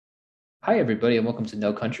Hi, everybody, and welcome to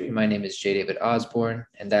No Country. My name is J. David Osborne,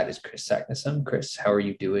 and that is Chris Sacknessum. Chris, how are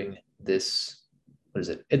you doing this? What is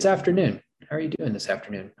it? It's afternoon. How are you doing this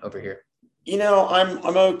afternoon over here? I'm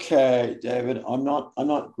okay, David. I'm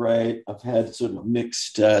not great. I've had sort of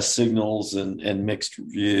mixed signals and mixed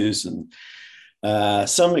reviews and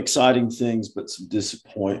some exciting things, but some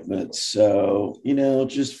disappointments. So,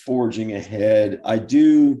 just forging ahead. I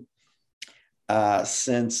do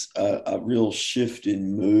sense a real shift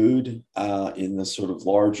in mood in the sort of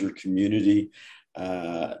larger community.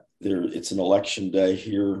 It's an election day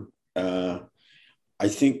here. I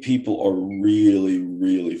think people are really,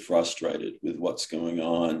 really frustrated with what's going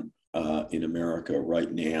on in America right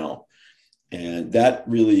now. And that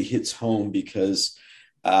really hits home because,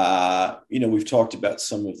 we've talked about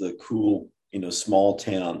some of the cool, small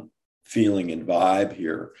town feeling and vibe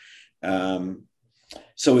here. Um,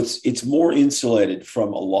 so it's more insulated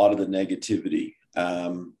from a lot of the negativity.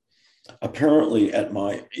 Apparently,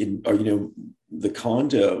 the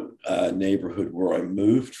condo neighborhood where I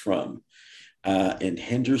moved from, in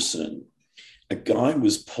Henderson, a guy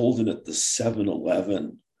was pulled in at the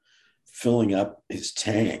 7-Eleven filling up his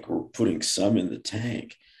tank or putting some in the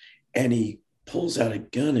tank. And he pulls out a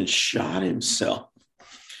gun and shot himself.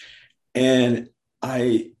 And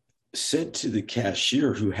I said to the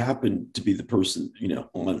cashier, who happened to be the person,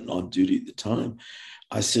 on duty at the time,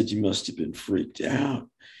 I said, "You must have been freaked out."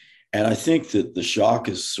 And I think that the shock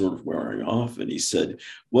is sort of wearing off. And he said,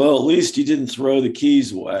 "Well, at least he didn't throw the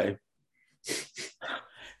keys away."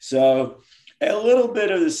 So a little bit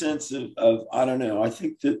of the sense of I don't know. I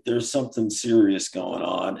think that there's something serious going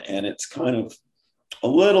on, and it's kind of a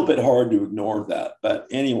little bit hard to ignore that. But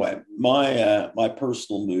anyway, my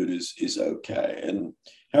personal mood is okay. And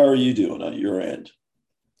how are you doing on your end?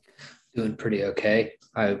 Doing pretty okay.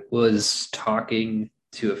 I was talking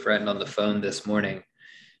to a friend on the phone this morning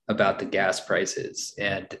about the gas prices.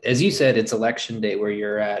 And as you said, it's election day where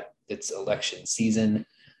you're at, it's election season.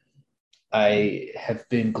 I have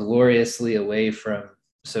been gloriously away from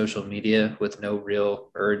social media with no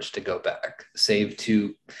real urge to go back, save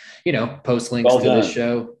to, post links Well to this done.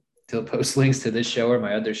 show, to post links to this show or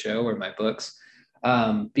my other show or my books.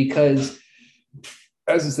 Because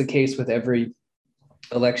as is the case with every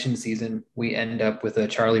election season, we end up with a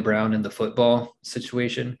Charlie Brown in the football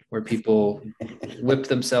situation where people whip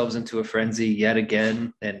themselves into a frenzy yet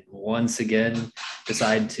again and once again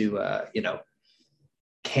decide to,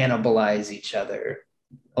 cannibalize each other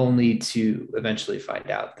only to eventually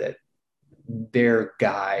find out that their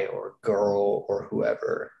guy or girl or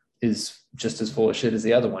whoever is just as full of shit as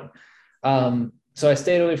the other one. So I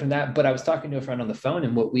stayed away from that, but I was talking to a friend on the phone,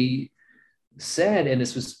 and what we said, and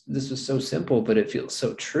this was so simple, but it feels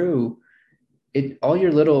so true. It all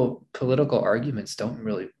your little political arguments don't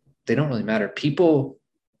really matter. People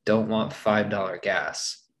don't want $5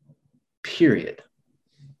 gas. Period.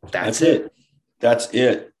 That's That's it. it. That's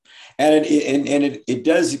it. And it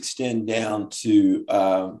does extend down to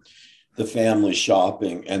the family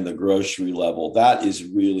shopping and the grocery level. That is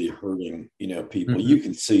really hurting, people. You Mm-hmm.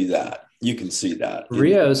 can see that. You can see that.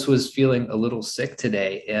 Rios was feeling a little sick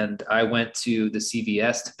today, and I went to the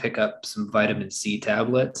CVS to pick up some vitamin C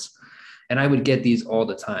tablets. And I would get these all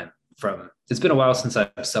the time from, it's been a while since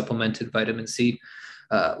I've supplemented vitamin C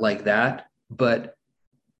like that, but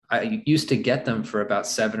I used to get them for about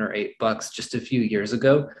 $7 or $8 just a few years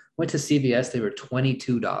ago. Went to CVS, they were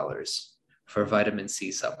 $22 for vitamin C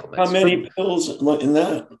How supplements for many pills in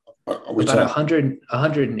that are we about talking?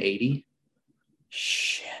 180.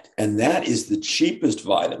 Shit. And that is the cheapest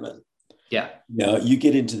vitamin. Yeah. You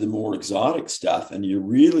get into the more exotic stuff and you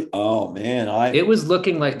really, oh man, It was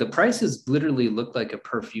looking like the prices literally looked like a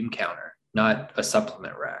perfume counter, not a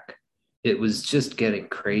supplement rack. It was just getting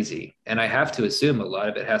crazy. And I have to assume a lot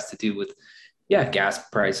of it has to do with, yeah, gas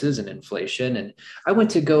prices and inflation. And I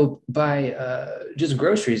went to go buy just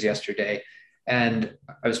groceries yesterday, and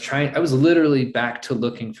I was literally back to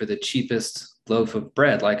looking for the cheapest loaf of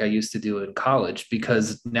bread like I used to do in college,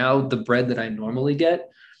 because now the bread that I normally get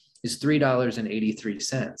is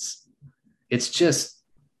 $3.83. It's just,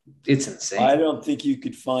 it's I insane. don't think you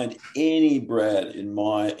could find any bread in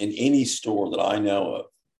any store that I know of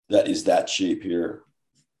that is that cheap here.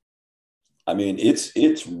 I mean,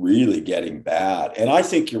 it's really getting bad. And I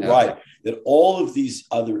think you're Yeah. right that all of these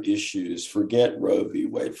other issues, forget Roe v.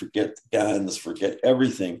 Wade, forget the guns, forget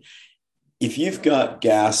everything. If you've got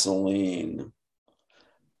gasoline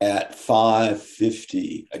at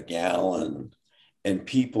 5.50 a gallon and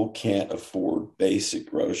people can't afford basic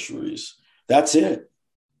groceries, that's it.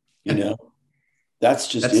 You Yeah. know, that's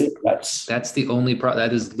just That's it. That's that's the only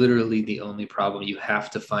that is literally the only problem. You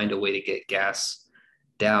have to find a way to get gas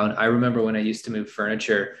down. I remember when I used to move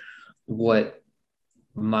furniture, what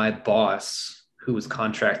my boss, who was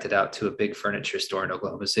contracted out to a big furniture store in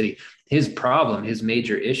Oklahoma City, his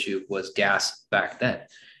major issue was gas back then.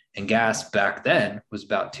 And gas back then was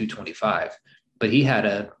about 225. But he had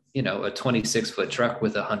a 26-foot truck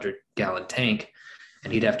with a 100-gallon tank,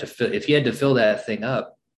 and he'd have to fill, if he had to fill that thing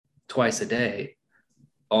up twice a day,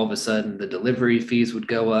 all of a sudden the delivery fees would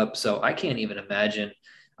go up. So I can't even imagine.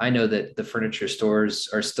 I know that the furniture stores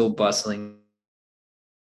are still bustling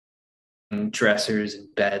dressers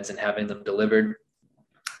and beds and having them delivered,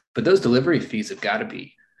 but those delivery fees have got to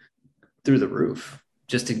be through the roof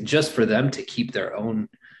just for them to keep their own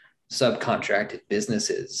subcontracted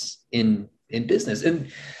businesses in business. And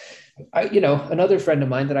another friend of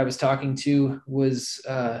mine that I was talking to was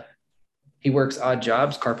he works odd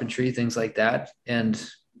jobs, carpentry, things like that, and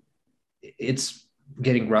it's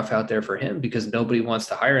getting rough out there for him because nobody wants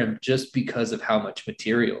to hire him just because of how much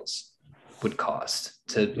materials would cost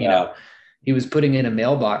to, he was putting in a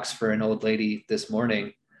mailbox for an old lady this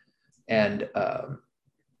morning, and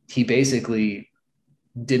he basically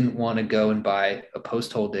didn't want to go and buy a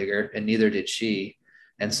post hole digger, and neither did she.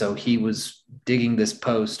 And so he was digging this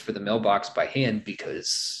post for the mailbox by hand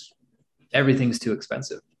because everything's too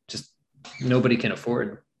expensive. Just nobody can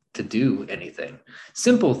afford to do anything.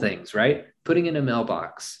 Simple things, right? Putting in a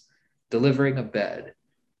mailbox, delivering a bed,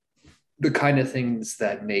 the kind of things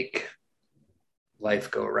that make life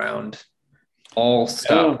go around all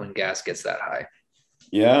stop when gas gets that high.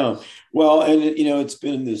 Yeah. Well, and it's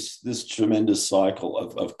been this tremendous cycle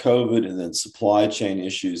of COVID and then supply chain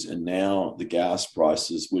issues, and now the gas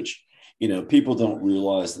prices, which, people don't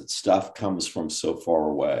realize that stuff comes from so far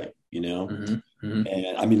away, Mm-hmm. Mm-hmm.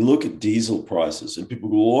 And I mean, look at diesel prices, and people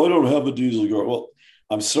go, "Oh, I don't have a diesel car." Well,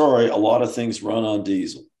 I'm sorry, a lot of things run on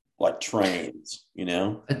diesel, like trains,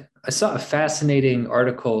 I saw a fascinating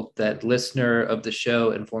article that listener of the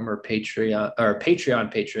show and former Patreon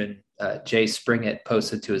patron Jay Springett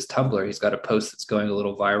posted to his Tumblr. He's got a post that's going a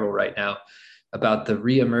little viral right now about the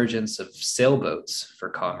reemergence of sailboats for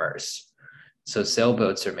commerce. So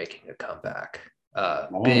sailboats are making a comeback.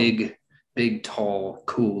 Big, tall,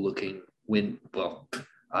 cool looking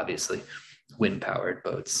obviously wind powered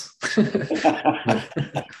boats.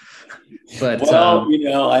 But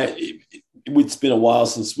it's been a while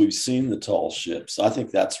since we've seen the tall ships. I think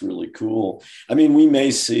that's really cool. I mean, we may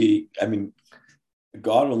see,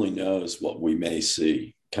 God only knows what we may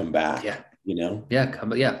see come back. Yeah.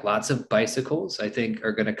 Lots of bicycles, I think,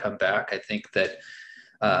 are going to come back. I think that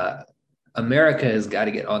America has got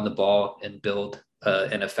to get on the ball and build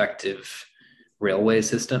an effective railway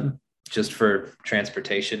system just for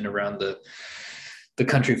transportation around the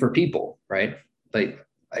country for people, right? Like,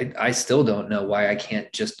 I still don't know why I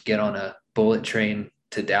can't just get on a bullet train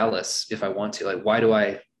to Dallas if I want to. Like, why do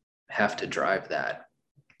I have to drive that?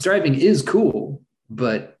 Driving is cool,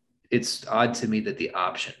 but it's odd to me that the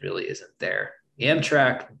option really isn't there.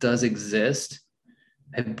 Amtrak does exist,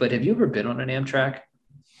 but have you ever been on an Amtrak?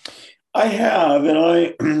 I have,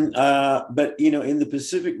 and but in the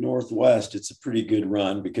Pacific Northwest, it's a pretty good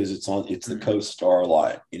run because it's the Coast Star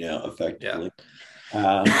Line, effectively.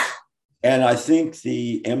 Yeah. And I think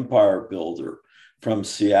the Empire Builder from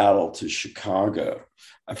Seattle to Chicago,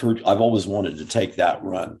 I've always wanted to take that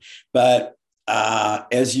run. But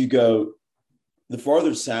as you go, the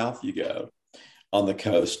farther south you go on the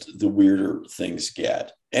coast, the weirder things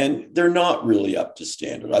get. And they're not really up to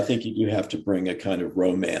standard. I think you do have to bring a kind of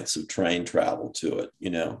romance of train travel to it,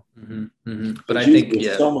 Mm-hmm, mm-hmm. But I think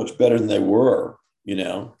it's so much better than they were,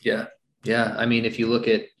 Yeah. Yeah. I mean, if you look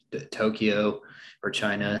at Tokyo or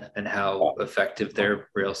China and how effective their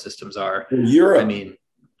rail systems are. Europe. I mean,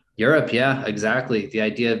 Europe. Yeah, exactly. The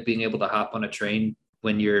idea of being able to hop on a train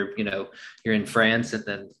when you're in France, and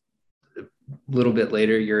then a little bit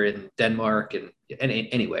later you're in Denmark. And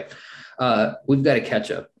anyway, we've got to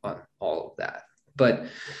catch up on all of that. But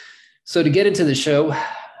so to get into the show,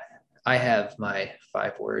 I have my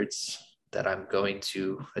 5 words that I'm going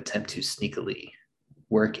to attempt to sneakily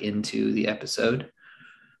work into the episode.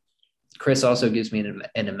 Chris also gives me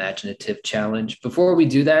an imaginative challenge. Before we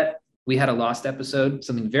do that, we had a lost episode.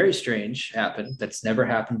 Something very strange happened that's never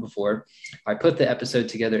happened before. I put the episode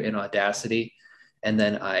together in Audacity, and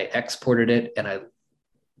then I exported it, and I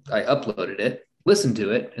uploaded it, listened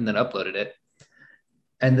to it, and then uploaded it.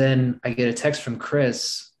 And then I get a text from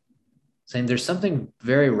Chris saying there's something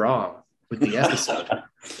very wrong with the episode.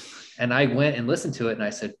 And I went and listened to it, and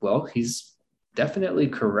I said, well, he's definitely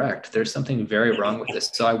correct. There's something very wrong with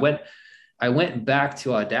this. So I went back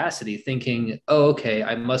to Audacity thinking, oh, okay,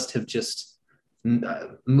 I must have just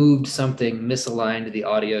moved something, misaligned the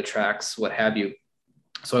audio tracks, what have you.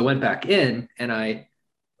 So I went back in and I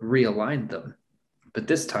realigned them. But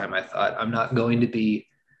this time I thought, I'm not going to be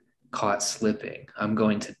caught slipping. I'm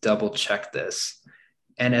going to double check this.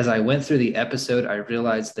 And as I went through the episode, I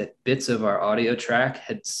realized that bits of our audio track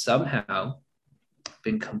had somehow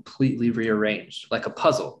been completely rearranged, like a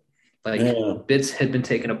puzzle. Like Yeah. bits had been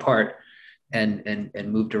taken apart and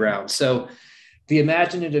moved around. So the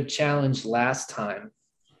imaginative challenge last time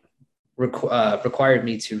required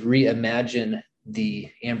me to reimagine the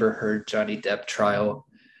Amber Heard Johnny Depp trial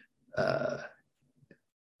uh,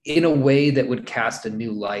 in a way that would cast a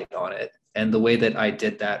new light on it. And the way that I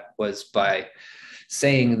did that was by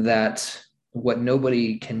saying that what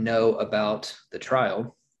nobody can know about the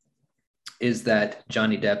trial is that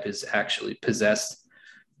Johnny Depp is actually possessed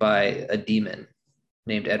by a demon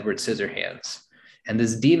named Edward Scissorhands. And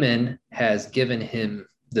this demon has given him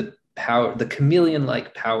the power, the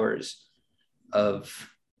chameleon-like powers of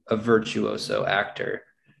a virtuoso actor,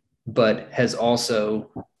 but has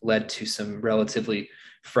also led to some relatively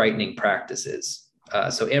frightening practices.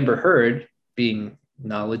 So Amber Heard, being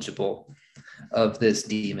knowledgeable of this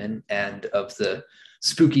demon and of the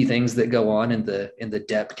spooky things that go on in the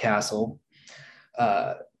Depp castle,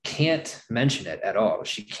 can't mention it at all.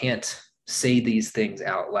 She can't say these things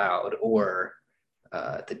out loud, or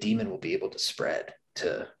the demon will be able to spread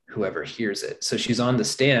to whoever hears it. So she's on the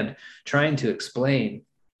stand trying to explain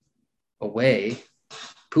away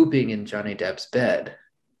pooping in Johnny Depp's bed,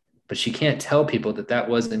 but she can't tell people that that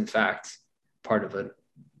was in fact part of a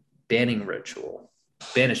banishment ritual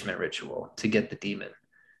to get the demon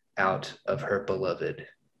out of her beloved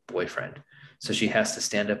boyfriend. So she has to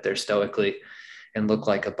stand up there stoically and look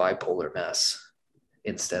like a bipolar mess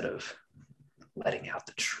instead of letting out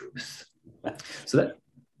the truth. So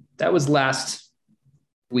that was last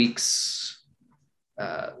week's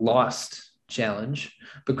Lost challenge.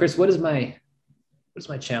 But Chris, what is my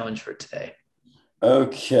challenge for today?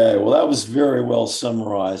 Okay, well, that was very well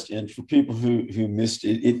summarized. And for people who missed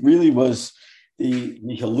it, it really was the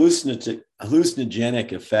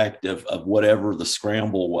hallucinogenic effect of whatever the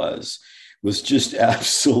scramble was just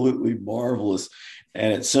absolutely marvelous.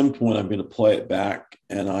 And at some point, I'm going to play it back,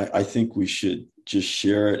 and I think we should just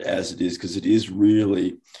share it as it is, because it is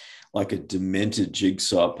really like a demented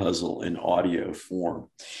jigsaw puzzle in audio form.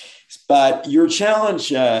 But your challenge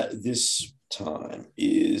this time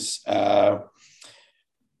is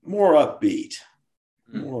more upbeat.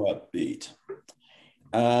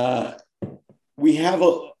 We have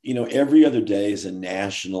every other day is a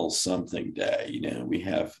national something day. We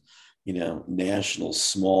have, National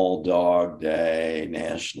Small Dog Day,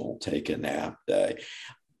 National Take a Nap Day.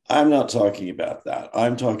 I'm not talking about that.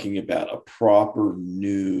 I'm talking about a proper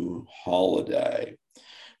new holiday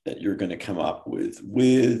that you're going to come up with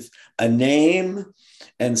a name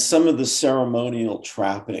and some of the ceremonial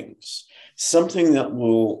trappings, something that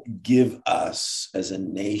will give us as a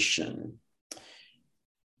nation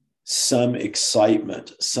some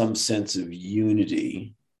excitement, some sense of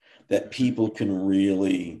unity that people can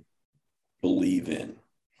really believe in.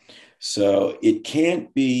 So it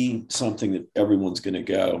can't be something that everyone's going to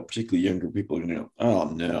go, particularly younger people are going to go, oh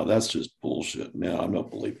no, that's just bullshit. No, I don't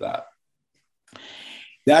believe that.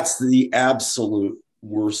 That's the absolute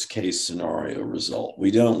worst case scenario result.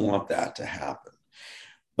 We don't want that to happen.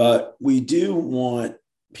 But we do want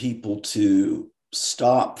people to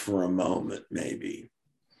stop for a moment, maybe.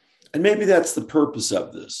 And maybe that's the purpose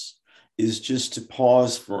of this, is just to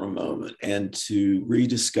pause for a moment and to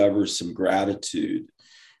rediscover some gratitude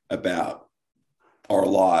about our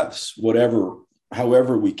lives,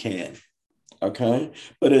 however we can. Okay.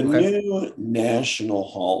 But a new national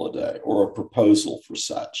holiday, or a proposal for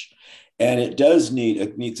such. And it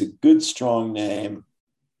needs a good, strong name.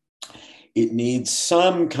 It needs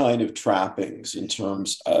some kind of trappings in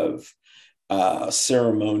terms of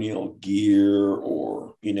ceremonial gear, or,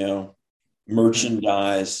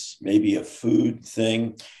 merchandise, maybe a food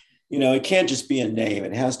thing. It can't just be a name.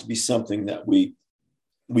 It has to be something that we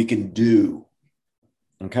can do.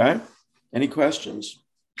 Okay. Any questions?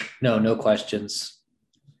 No questions.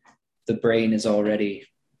 The brain is already,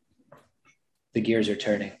 the gears are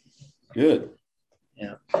turning. Good.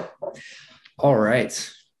 Yeah. All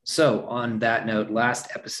right. So on that note,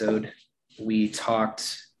 last episode,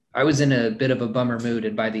 I was in a bit of a bummer mood.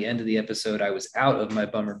 And by the end of the episode, I was out of my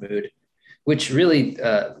bummer mood, which really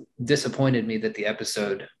disappointed me that the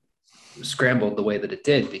episode scrambled the way that it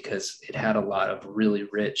did, because it had a lot of really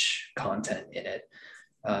rich content in it.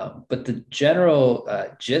 But the general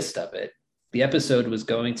gist of it, the episode was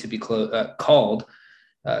going to be called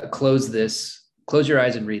Close Your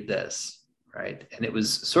Eyes and Read This, right? And it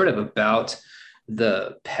was sort of about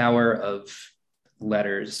the power of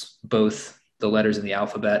letters, both the letters in the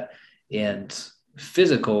alphabet and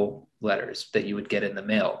physical letters that you would get in the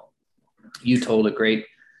mail. You told a great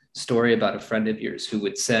story about a friend of yours who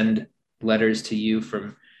would send letters to you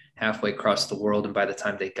from halfway across the world. And by the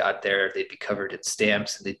time they got there, they'd be covered in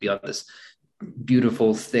stamps and they'd be on this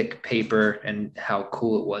beautiful, thick paper, and how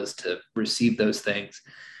cool it was to receive those things.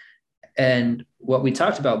 And what we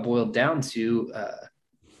talked about boiled down to,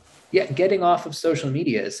 getting off of social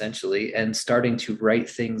media essentially and starting to write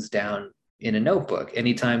things down in a notebook.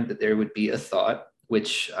 Anytime that there would be a thought,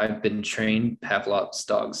 which I've been trained Pavlov's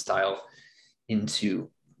dog style into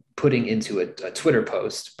putting into a Twitter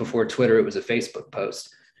post. Before Twitter, it was a Facebook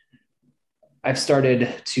post. I've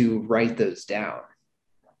started to write those down.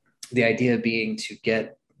 The idea being to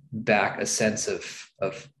get back a sense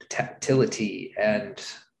of tactility and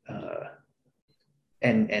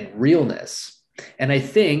realness. And I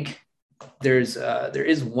think there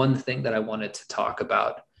is one thing that I wanted to talk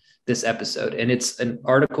about this episode, and it's an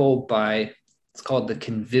article it's called The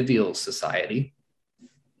Convivial Society.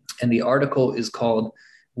 And the article is called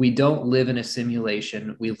 "We Don't Live in a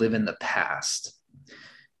Simulation, We Live in the Past."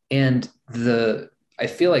 And I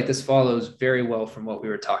feel like this follows very well from what we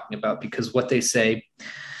were talking about, because what they say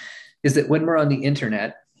is that when we're on the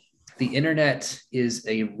internet is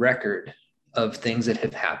a record of things that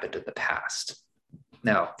have happened in the past.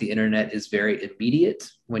 Now, the internet is very immediate.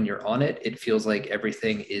 When you're on it, it feels like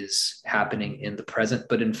everything is happening in the present,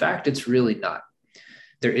 but in fact, it's really not.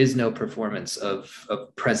 There is no performance of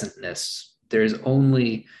presentness. There is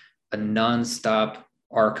only a nonstop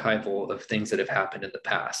archival of things that have happened in the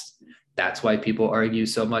past. That's why people argue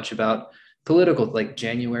so much about political, like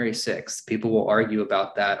January 6th. People will argue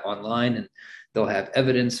about that online, and they'll have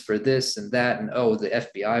evidence for this and that. And, oh, the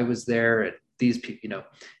FBI was there. And these people,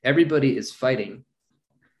 everybody is fighting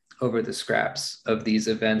over the scraps of these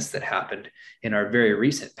events that happened in our very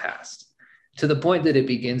recent past, to the point that it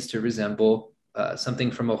begins to resemble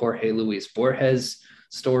something from a Jorge Luis Borges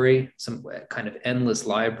story, some kind of endless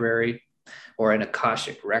library, or an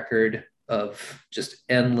Akashic record of just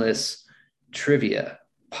endless trivia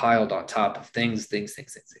piled on top of things.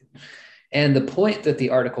 And the point that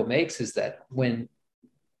the article makes is that when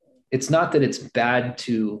it's not that it's bad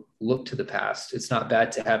to look to the past, it's not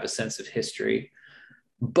bad to have a sense of history,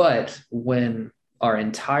 but when our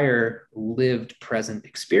entire lived present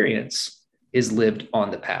experience is lived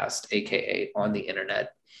on the past, AKA on the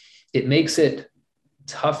internet, it makes it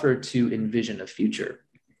tougher to envision a future,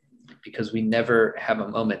 because we never have a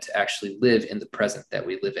moment to actually live in the present that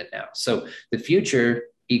we live in now. So the future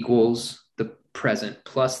equals the present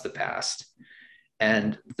plus the past.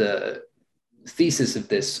 And the thesis of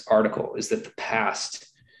this article is that the past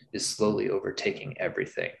is slowly overtaking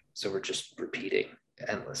everything. So we're just repeating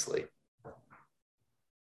endlessly.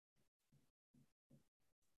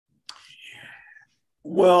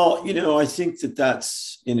 Well, I think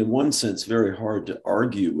that's in one sense very hard to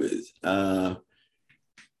argue with.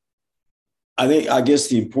 I guess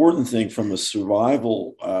the important thing from a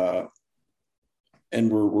survival, and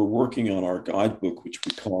we're working on our guidebook, which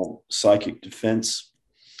we call Psychic Defense.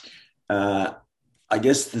 I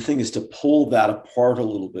guess the thing is to pull that apart a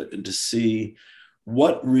little bit and to see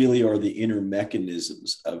what really are the inner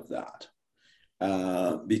mechanisms of that.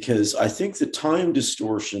 Because I think the time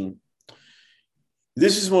distortion,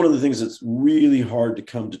 this is one of the things that's really hard to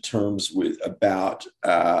come to terms with about,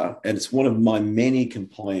 and it's one of my many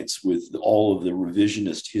complaints with all of the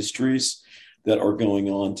revisionist histories that are going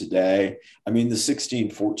on today. I mean, the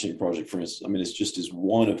 1614 Project, for instance, it's just is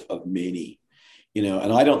one of many,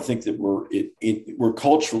 and I don't think that we're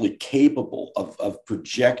culturally capable of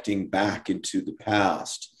projecting back into the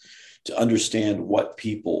past to understand what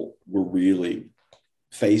people were really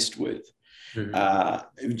faced with.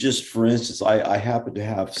 Mm-hmm. Just for instance, I happen to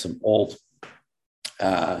have some old,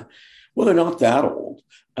 well, they're not that old.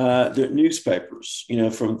 They're newspapers,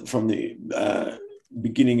 from the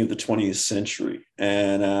beginning of the 20th century.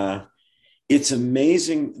 And it's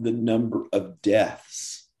amazing the number of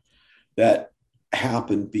deaths that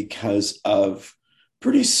happened because of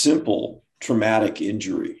pretty simple traumatic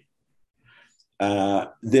injury.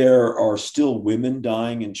 There are still women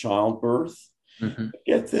dying in childbirth. Mm-hmm.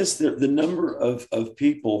 Get this, the number of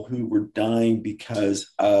people who were dying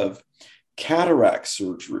because of cataract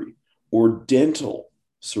surgery or dental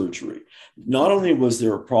surgery. Not only was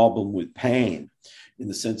there a problem with pain in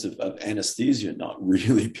the sense of anesthesia not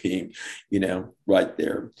really being, right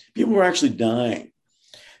there, people were actually dying.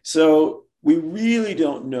 So we really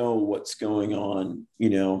don't know what's going on,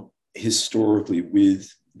 historically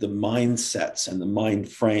with the mindsets and the mind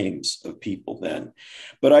frames of people then.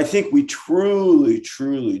 But I think we truly,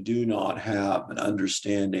 truly do not have an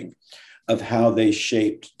understanding of how they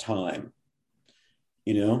shaped time.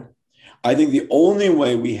 You know, I think the only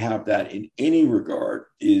way we have that in any regard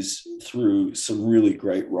is through some really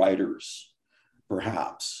great writers,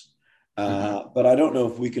 perhaps. But I don't know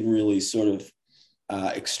if we can really sort of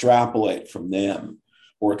extrapolate from them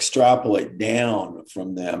or extrapolate down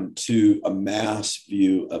from them to a mass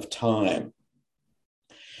view of time.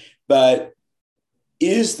 But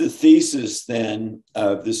is the thesis then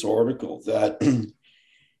of this article that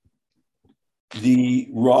the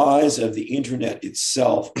rise of the internet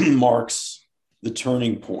itself marks the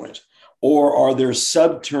turning point, or are there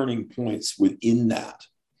sub-turning points within that?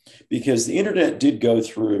 Because the internet did go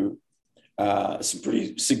through some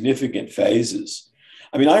pretty significant phases.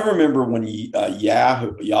 I mean, I remember when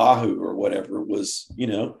Yahoo or whatever was,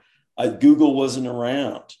 Google wasn't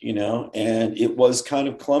around, and it was kind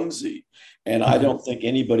of clumsy. And I don't think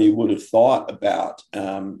anybody would have thought about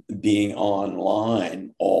being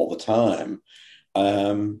online all the time.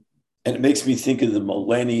 And it makes me think of the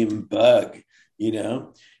millennium bug,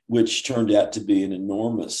 which turned out to be an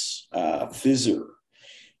enormous fizzer.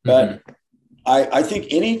 But I think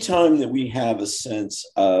anytime that we have a sense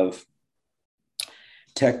of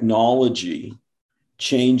technology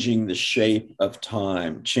changing the shape of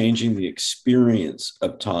time, changing the experience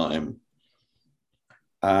of time,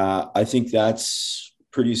 I think that's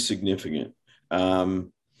pretty significant.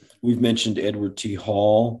 We've mentioned Edward T.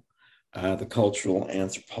 Hall, the cultural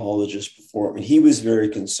anthropologist before. I mean, he was very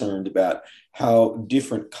concerned about how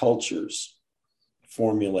different cultures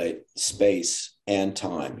formulate space and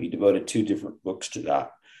time. He devoted 2 different books to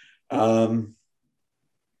that.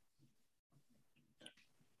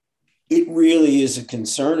 It really is a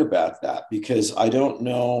concern about that, because I don't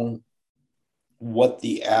know what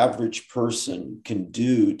the average person can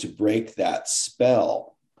do to break that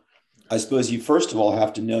spell. I suppose you first of all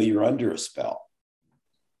have to know you're under a spell.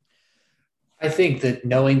 I think that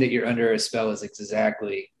knowing that you're under a spell is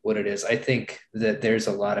exactly what it is. I think that there's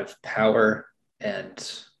a lot of power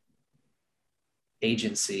and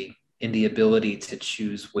agency in the ability to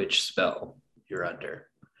choose which spell you're under.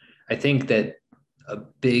 I think that a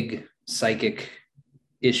big psychic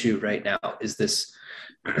issue right now is this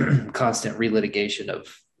constant relitigation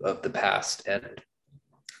of the past and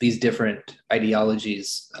these different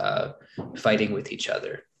ideologies fighting with each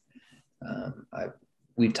other.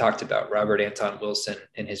 We've talked about Robert Anton Wilson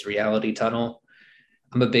and his reality tunnel.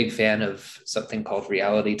 I'm a big fan of something called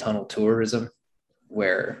reality tunnel tourism,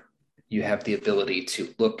 where you have the ability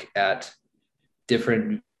to look at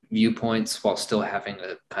different viewpoints while still having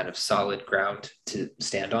a kind of solid ground to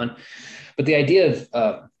stand on. But the idea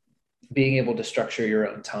of being able to structure your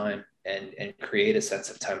own time and create a sense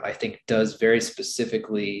of time, I think does very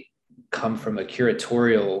specifically come from a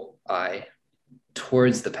curatorial eye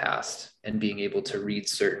towards the past and being able to read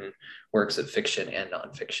certain works of fiction and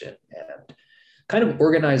nonfiction and kind of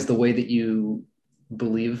organize the way that you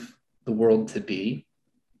believe the world to be.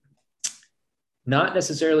 Not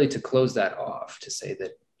necessarily to close that off, to say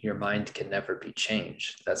that your mind can never be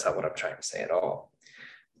changed. That's not what I'm trying to say at all.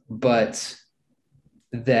 But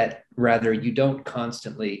that rather you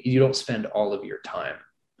don't spend all of your time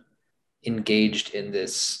engaged in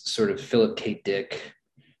this sort of Philip K. Dick,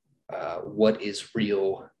 what is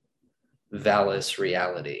real, Valis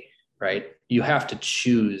reality, right? You have to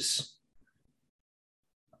choose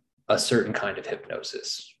a certain kind of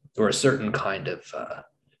hypnosis or a certain kind of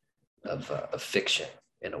fiction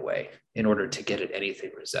in a way in order to get at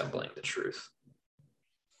anything resembling the truth.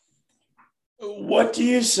 What do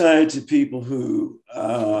you say to people who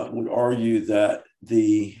would argue that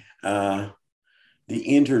the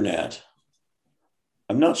internet,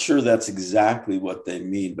 I'm not sure that's exactly what they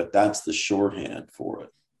mean, but that's the shorthand for it.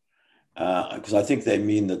 Because I think they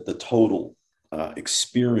mean that the total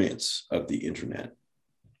experience of the internet.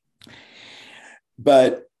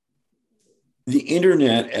 But the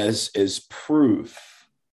internet as proof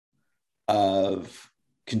of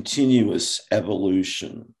continuous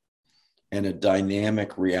evolution and a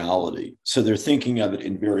dynamic reality. So they're thinking of it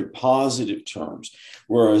in very positive terms.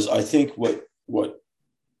 Whereas I think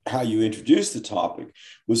how you introduced the topic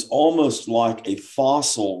was almost like a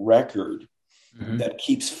fossil record that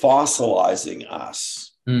keeps fossilizing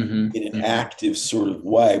us in an active sort of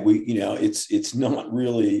way. It's not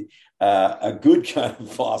really a good kind of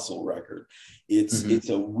fossil record. It's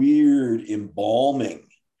a weird embalming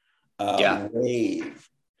wave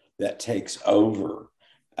that takes over.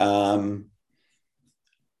 How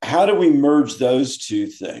do we merge those two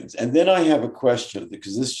things? And then I have a question,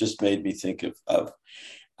 because this just made me think of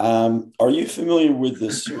Are you familiar with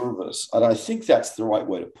this service? And I think that's the right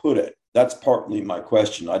way to put it. That's partly my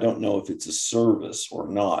question. I don't know if it's a service or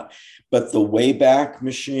not, but the Wayback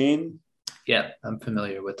Machine. Yeah, I'm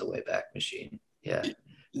familiar with the Wayback Machine. Yeah.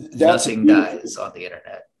 That's a Nothing dies on the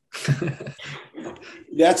internet.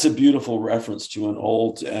 that's a beautiful reference to an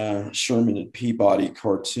old Sherman and Peabody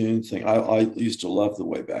cartoon thing. I used to love the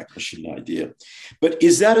Wayback Machine idea, but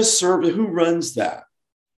is that a service? Who runs that?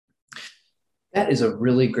 That is a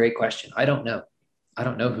really great question. I don't know. I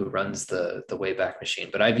don't know who runs the Wayback Machine,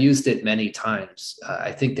 but I've used it many times.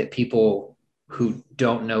 I think that people who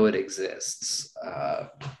don't know it exists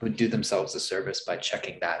would do themselves a service by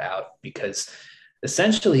checking that out, because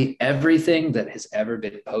essentially everything that has ever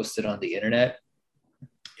been posted on the internet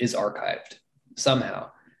is archived somehow.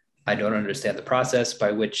 I don't understand the process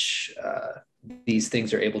by which these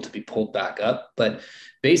things are able to be pulled back up, but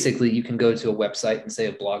basically you can go to a website and say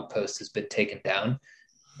a blog post has been taken down.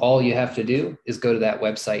 All you have to do is go to that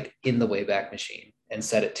website in the Wayback Machine and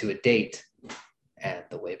set it to a date, and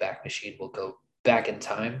the Wayback Machine will go back in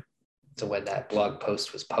time to when that blog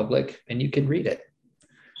post was public, and you can read it.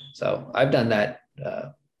 So I've done that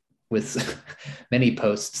with many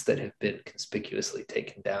posts that have been conspicuously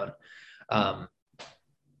taken down.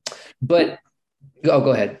 But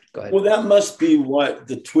go ahead. Go ahead. Well, that must be what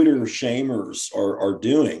the Twitter shamers are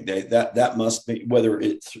doing. That must be, whether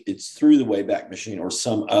it's through the Wayback Machine or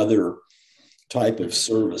some other type of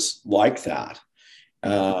service like that.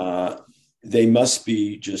 They must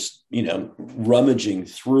be just rummaging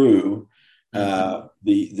through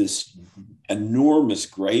this enormous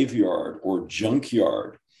graveyard or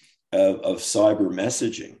junkyard of cyber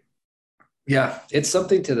messaging. Yeah, it's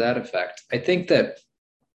something to that effect. I think that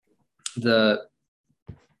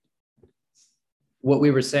what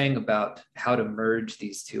we were saying about how to merge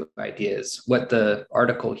these two ideas, what the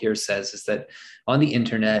article here says is that on the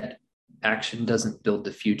internet, action doesn't build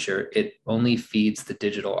the future. It only feeds the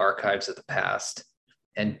digital archives of the past.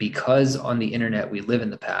 And because on the internet we live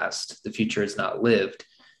in the past, the future is not lived,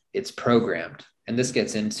 it's programmed. And this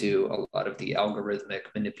gets into a lot of the algorithmic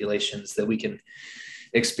manipulations that we can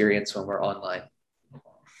experience when we're online.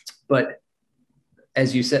 But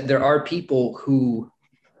as you said, there are people who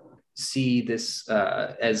see this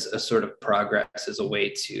as a sort of progress, as a way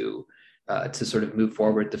to sort of move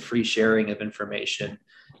forward, the free sharing of information,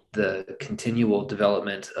 the continual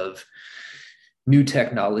development of new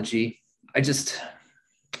technology.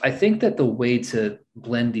 I think that the way to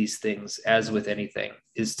blend these things, as with anything,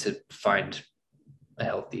 is to find a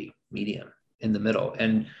healthy medium in the middle.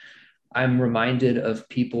 And I'm reminded of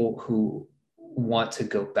people who want to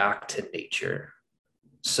go back to nature.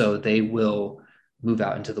 So they will move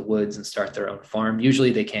out into the woods and start their own farm.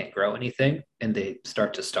 Usually they can't grow anything and they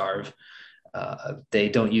start to starve. They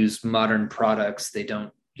don't use modern products. They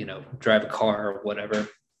don't, drive a car or whatever.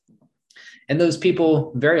 And those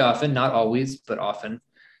people very often, not always, but often,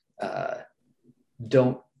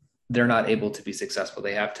 they're not able to be successful.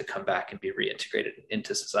 They have to come back and be reintegrated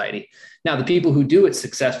into society. Now, the people who do it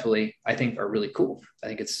successfully, I think, are really cool. I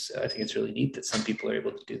think it's really neat that some people are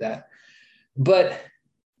able to do that. But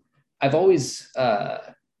I've always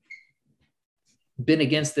been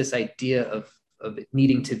against this idea of it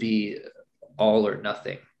needing to be all or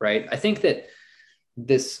nothing, right? I think that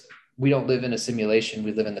we don't live in a simulation,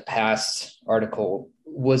 we live in the past article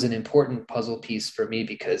was an important puzzle piece for me,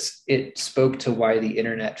 because it spoke to why the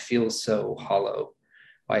internet feels so hollow,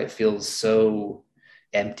 why it feels so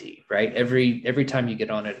empty, right? Every time you get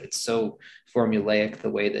on it, it's so formulaic, the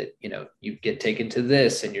way that, you get taken to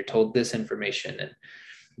this and you're told this information, and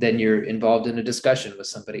then you're involved in a discussion with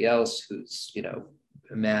somebody else who's,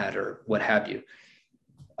 mad or what have you.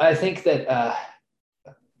 I think that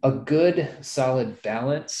a good solid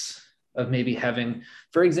balance of maybe having,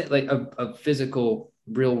 for example, like a physical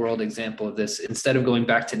real world example of this, instead of going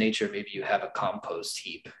back to nature, maybe you have a compost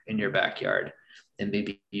heap in your backyard, and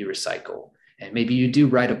maybe you recycle, and maybe you do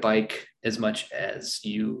ride a bike as much as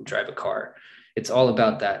you drive a car. It's all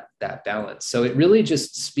about that balance. So it really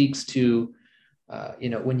just speaks to,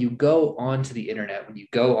 when you go onto the internet, when you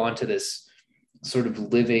go onto this sort of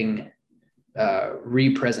living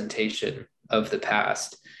representation of the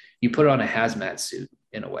past, you put on a hazmat suit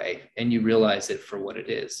in a way, and you realize it for what it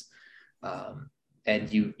is.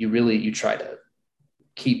 And you try to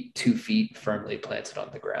keep 2 feet firmly planted on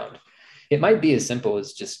the ground. It might be as simple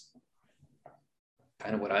as just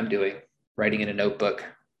kind of what I'm doing, writing in a notebook,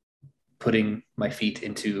 putting my feet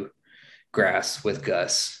into grass with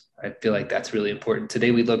Gus. I feel like that's really important.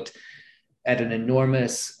 Today we looked at an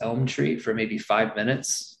enormous elm tree for maybe 5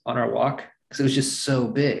 minutes on our walk, because it was just so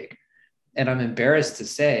big. And I'm embarrassed to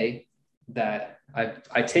say that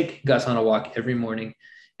I take Gus on a walk every morning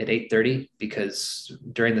at 8:30 because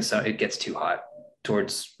during the summer it gets too hot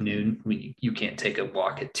towards noon when you can't take a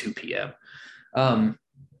walk at 2 p.m. Um,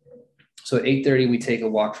 so at 8:30 we take a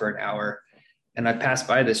walk for an hour, and I passed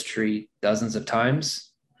by this tree dozens of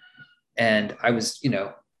times, and I was,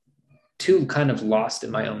 too kind of lost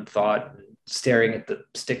in my own thought, staring at the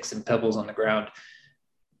sticks and pebbles on the ground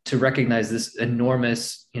to recognize this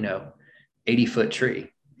enormous, 80-foot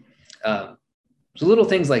tree. So little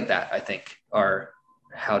things like that, I think, are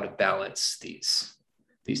how to balance these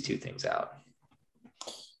two things out.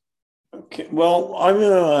 Okay, well,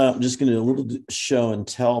 I'm just gonna do a little show and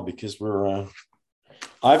tell because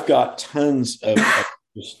I've got tons of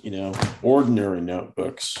just ordinary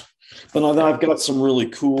notebooks, but I've got some really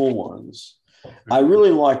cool ones. I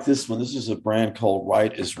really like this one. This is a brand called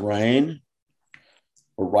Right as Rain,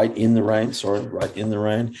 or Right in the Rain. Sorry, Right in the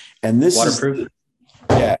Rain. And this Waterproof.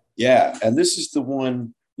 yeah, and this is the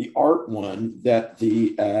one, the art one that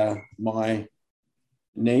the my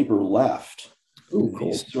neighbor left. Ooh,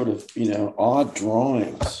 cool. These sort of odd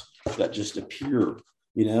drawings that just appear.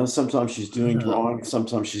 Sometimes she's doing drawings,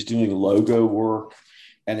 sometimes she's doing logo work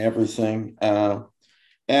and everything.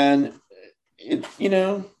 And it,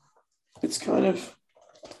 it's kind of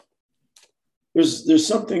there's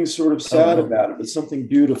something sort of sad about it, but something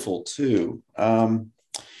beautiful too.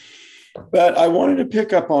 But I wanted to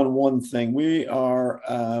pick up on one thing. We are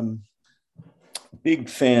big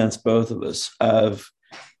fans, both of us, of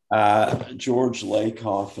George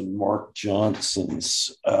Lakoff and Mark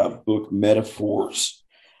Johnson's book Metaphors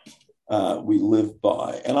We Live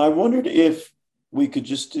By. And I wondered if we could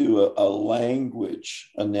just do a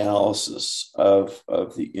language analysis of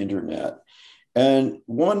the internet. And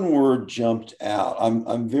one word jumped out.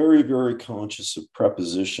 I'm very, very conscious of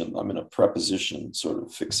preposition. I'm in a preposition sort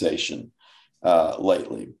of fixation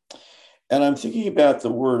lately. And I'm thinking about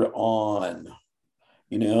the word on,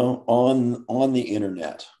 on the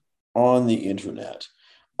internet,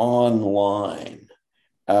 online.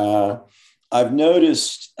 I've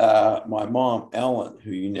noticed my mom, Ellen,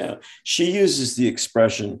 who she uses the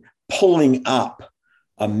expression pulling up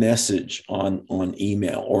a message on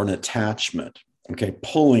email or an attachment. Okay,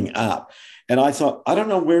 pulling up. And I thought, I don't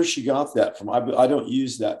know where she got that from. I don't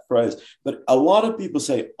use that phrase, but a lot of people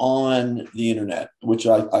say on the internet, which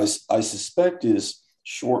I suspect is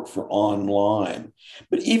short for online.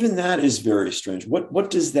 But even that is very strange.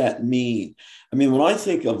 What does that mean? I mean, when I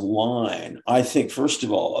think of line, I think, first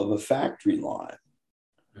of all, of a factory line.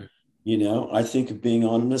 I think of being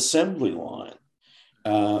on an assembly line.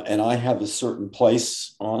 And I have a certain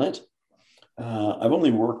place on it. I've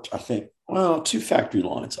only worked, I think, 2 factory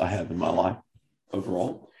lines I have in my life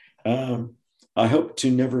overall. I hope to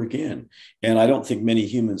never again. And I don't think many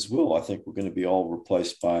humans will. I think we're going to be all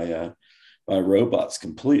replaced by robots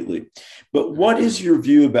completely. But what is your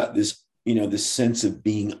view about this, this sense of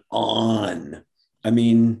being on? I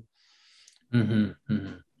mean, and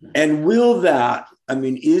will that,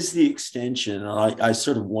 is the extension, and I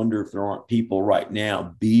sort of wonder if there aren't people right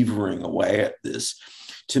now beavering away at this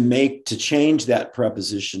to change that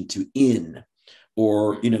preposition to in,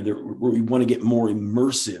 or, where we want to get more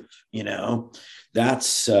immersive,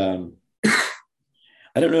 that's, I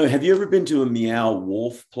don't know. Have you ever been to a Meow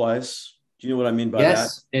Wolf place? Do you know what I mean by that?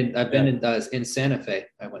 Yes, and I've been in Santa Fe.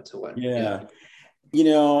 I went to one. Yeah.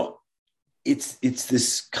 It's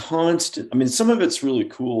this constant. Some of it's really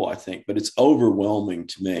cool, I think, but it's overwhelming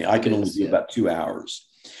to me. I can only do about 2 hours.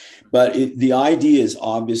 But the idea is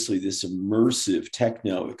obviously this immersive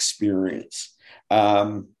techno experience.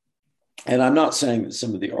 And I'm not saying that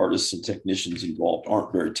some of the artists and technicians involved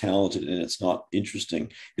aren't very talented and it's not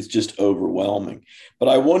interesting. It's just overwhelming. But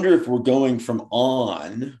I wonder if we're going from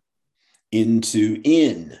on into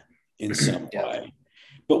in some way.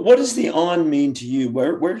 But what does the on mean to you?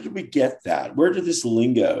 Where did we get that? Where did this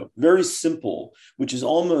lingo, very simple, which is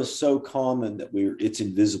almost so common that it's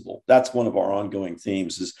invisible. That's one of our ongoing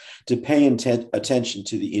themes, is to pay attention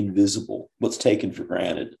to the invisible, what's taken for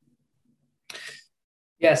granted.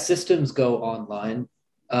 Yeah, systems go online.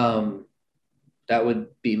 That would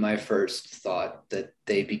be my first thought, that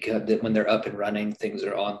that when they're up and running, things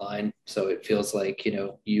are online. So it feels like,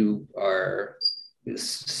 you are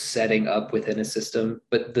setting up within a system.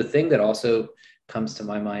 But the thing that also comes to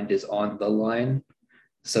my mind is on the line.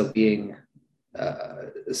 So being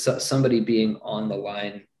somebody being on the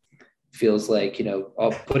line feels like,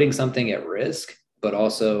 putting something at risk, but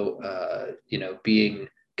also, being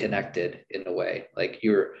connected in a way. Like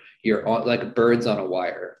you're on, like birds on a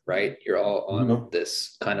wire, right? You're all on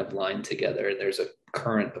this kind of line together, and there's a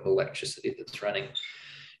current of electricity that's running,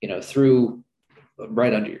 through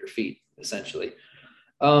right under your feet, essentially.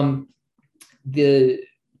 Um, the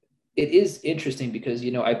it is interesting because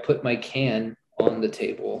I put my can on the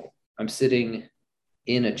table. I'm sitting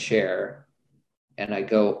in a chair and I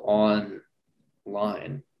go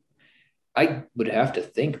online. I would have to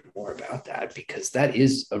think more about that because that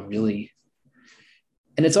is a really,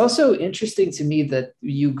 and it's also interesting to me that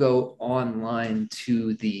you go online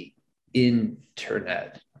to the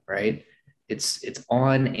internet, right? It's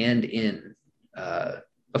on and in.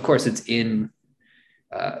 Of course, it's in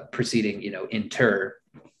preceding, inter.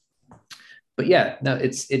 But yeah, no,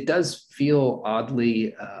 it does feel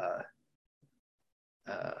oddly uh,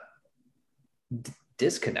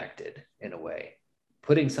 disconnected in a way.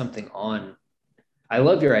 Putting something on, I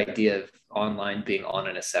love your idea of online being on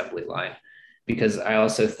an assembly line because I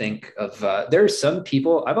also think of there are some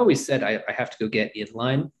people. I've always said I have to go get in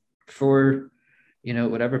line for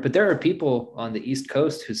whatever, but there are people on the East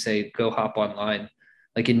Coast who say go hop online,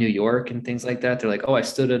 like in New York and things like that. They're like, oh, I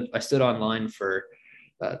stood online for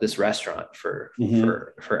this restaurant for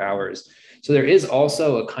Mm-hmm. hours. So there is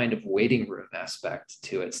also a kind of waiting room aspect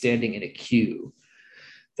to it, standing in a queue,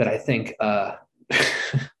 that I think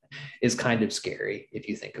is kind of scary if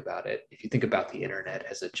you think about it. If you think about the internet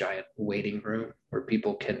as a giant waiting room where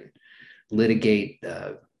people can litigate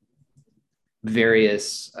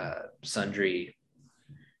various sundry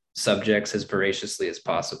subjects as voraciously as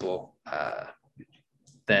possible,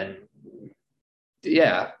 then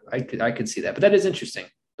yeah, I could see that. But that is interesting.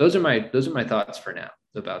 Those are my thoughts for now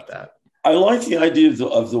about that. I like the idea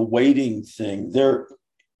of the waiting thing. They're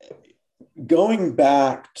going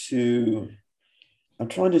back to, I'm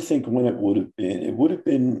trying to think when it would have been. It would have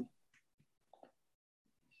been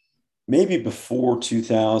maybe before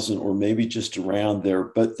 2000 or maybe just around there,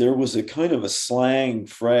 but there was a kind of a slang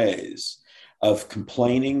phrase of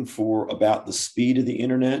complaining for about the speed of the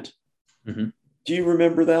internet. Mm-hmm. Do you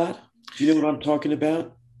remember that? Do you know what I'm talking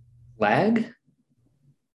about? Lag?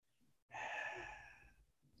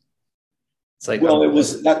 It's like Well, it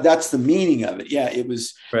was that's the meaning of it. Yeah,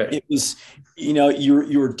 right. it was,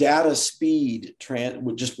 your data speed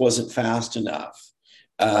just wasn't fast enough.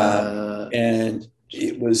 Uh, and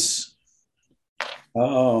it was,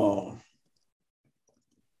 oh,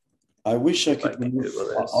 I wish I I could can remember.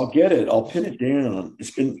 Google I'll this. get it. I'll pin it down.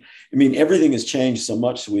 It's been, I mean, everything has changed so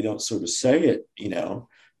much, so we don't sort of say it,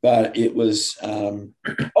 but it was,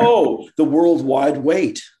 oh, the worldwide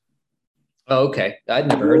wait. Oh, okay. I'd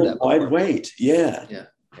never heard that Worldwide before. wait. Yeah. Yeah.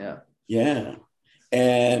 Yeah. Yeah.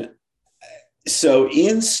 And so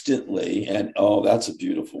instantly, and oh, that's a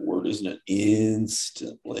beautiful word, isn't it?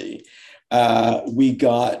 Instantly, we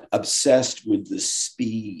got obsessed with the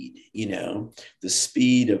speed, the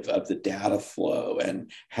speed of the data flow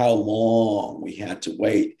and how long we had to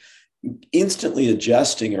wait, instantly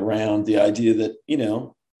adjusting around the idea that,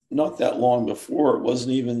 not that long before it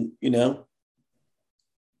wasn't even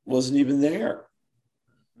there.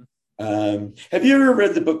 Have you ever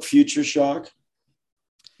read the book Future Shock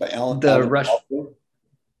by The Alan rush. Alda?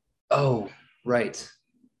 Oh, right.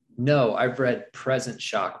 No, I've read Present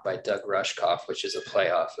Shock by Doug Rushkoff, which is a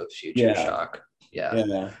playoff of Future Yeah, Shock. Yeah.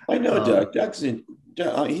 yeah. I know Doug.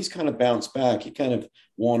 Um, He's kind of bounced back. He kind of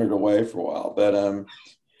wandered away for a while, but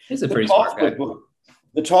he's a the pretty smart Toffler guy. book,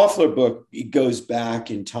 the Toffler book, it goes back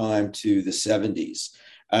in time to the 70s.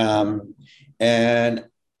 And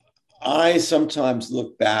I sometimes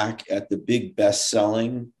look back at the big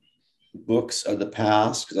best-selling books of the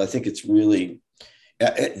past because I think it's really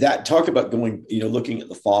that talk about going, looking at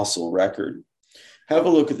the fossil record. Have a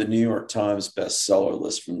look at the New York Times bestseller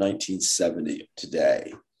list from 1970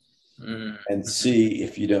 today and Mm-hmm. see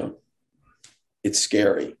if you don't. It's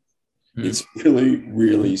scary. Mm-hmm. It's really,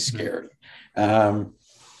 really scary. Um,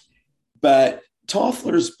 but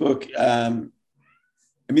Toffler's book,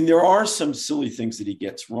 I mean, there are some silly things that he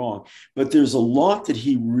gets wrong, but there's a lot that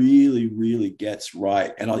he really, really gets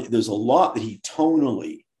right. And there's a lot that he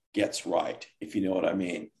tonally gets right, if you know what I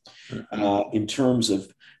mean. Mm-hmm. In terms of,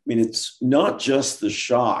 I mean, it's not just the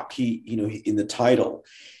shock. In the title,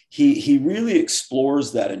 he really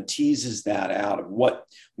explores that and teases that out of what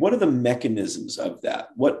are the mechanisms of that?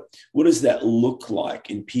 What does that look like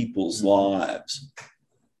in people's lives?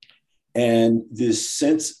 And this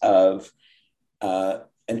sense of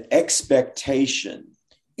an expectation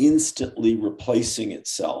instantly replacing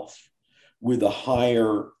itself with a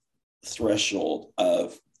higher threshold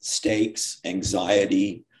of stakes,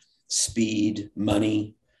 anxiety, speed,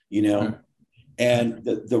 money, and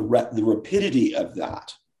the rapidity of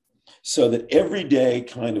that, so that every day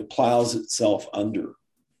kind of plows itself under,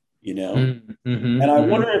 Mm-hmm. And I Mm-hmm.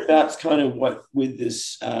 wonder if that's kind of what with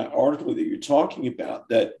this article that you're talking about,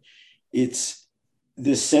 that it's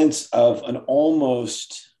this sense of an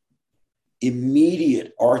almost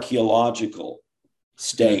immediate archaeological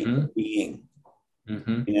state Mm-hmm. of being.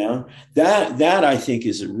 Mm-hmm. You know, that I think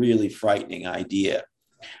is a really frightening idea,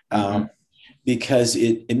 Mm-hmm. because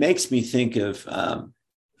it makes me think of.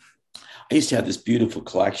 I used to have this beautiful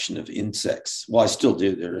collection of insects. Well, I still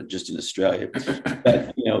do. They're just in Australia,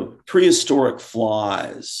 but prehistoric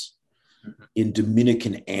flies in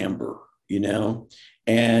Dominican amber.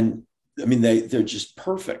 And I mean they're just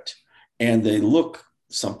perfect, and they look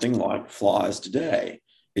something like flies today,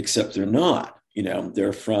 except they're not.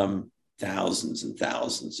 They're from thousands and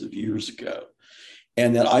thousands of years ago,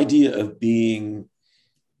 and that idea of being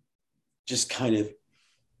just kind of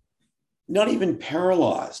not even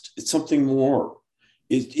paralyzed. It's something more.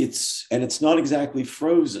 It's not exactly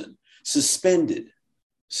frozen, suspended,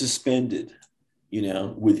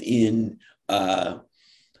 within a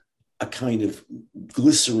kind of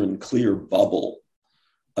glycerin clear bubble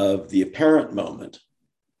of the apparent moment,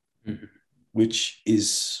 mm-hmm. which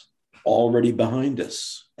is already behind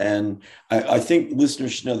us. And I think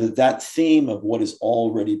listeners should know that theme of what is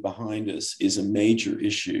already behind us is a major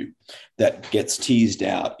issue that gets teased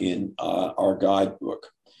out in our guidebook.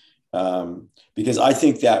 Because I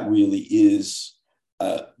think that really is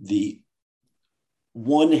the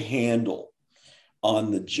one handle on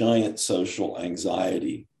the giant social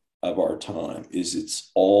anxiety of our time. Is it's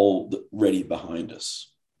already behind us.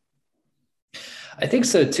 I think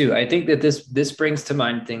so too. I think that this brings to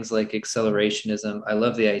mind things like accelerationism. I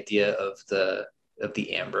love the idea of the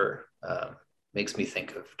amber. Makes me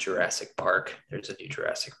think of Jurassic Park. There's a new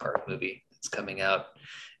Jurassic Park movie that's coming out,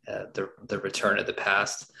 the Return of the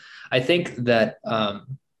Past. I think that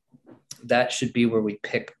that should be where we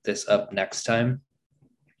pick this up next time,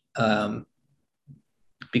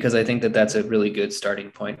 because I think that that's a really good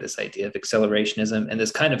starting point. This idea of accelerationism and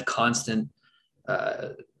this kind of constant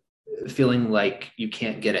feeling like you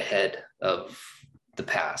can't get ahead of the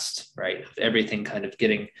past, right? Everything kind of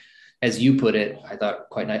getting, as you put it, I thought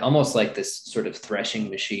quite nice, almost like this sort of threshing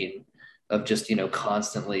machine of just,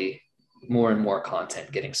 constantly more and more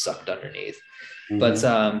content getting sucked underneath. Mm-hmm.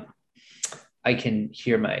 But I can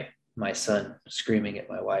hear my son screaming at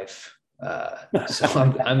my wife. So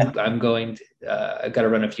I'm going to, I've got to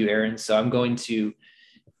run a few errands. So I'm going to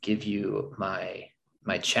give you my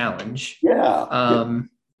challenge. Yeah.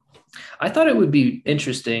 I thought it would be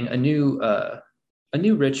interesting, a new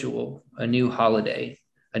ritual, a new holiday,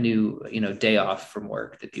 a new, day off from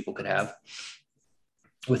work that people could have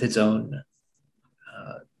with its own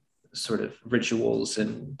sort of rituals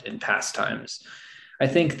and pastimes. I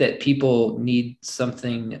think that people need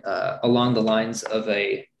something along the lines of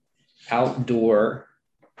a outdoor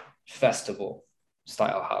festival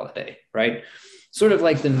style holiday, right? Sort of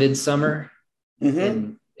like the midsummer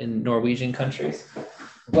mm-hmm. in Norwegian countries.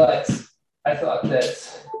 But I thought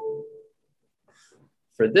that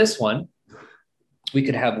for this one, we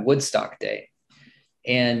could have Woodstock Day.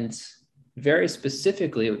 And very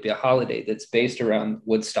specifically, it would be a holiday that's based around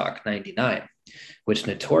Woodstock 99, which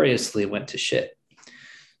notoriously went to shit.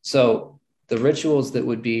 So the rituals that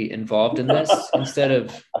would be involved in this, instead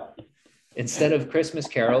of Christmas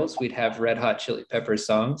carols, we'd have Red Hot Chili Peppers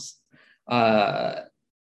songs, or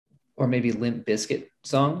maybe Limp Bizkit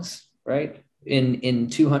songs, right? In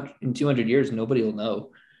 200 years, nobody will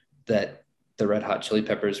know that the Red Hot Chili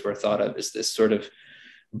Peppers were thought of as this sort of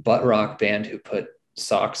butt rock band who put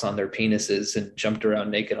socks on their penises and jumped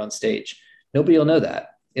around naked on stage. Nobody will know that.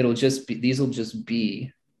 These will just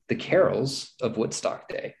be the carols of Woodstock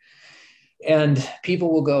Day. And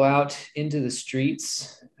people will go out into the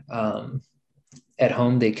streets. At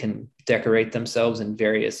home, they can decorate themselves in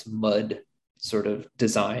various mud sort of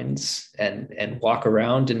designs and walk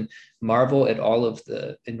around and marvel at all of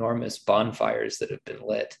the enormous bonfires that have been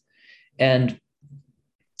lit. And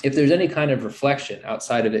if there's any kind of reflection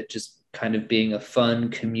outside of it just kind of being a fun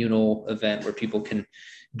communal event where people can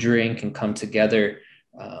drink and come together,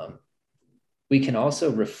 we can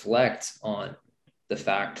also reflect on the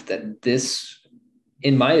fact that this,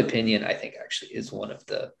 in my opinion, I think actually is one of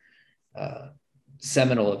the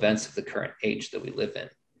seminal events of the current age that we live in.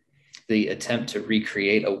 The attempt to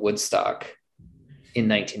recreate a Woodstock in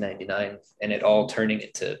 1999 and it all turning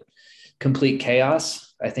into complete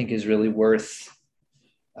chaos, I think is really worth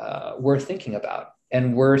thinking about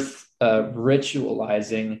and worth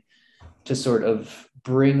ritualizing to sort of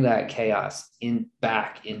bring that chaos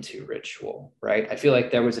back into ritual, right? I feel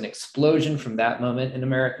like there was an explosion from that moment in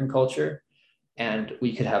American culture, and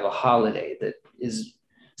we could have a holiday that is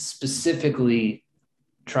specifically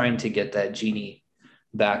trying to get that genie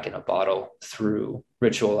back in a bottle through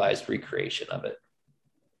ritualized recreation of it.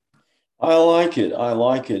 I like it. I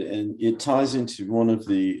like it. And it ties into one of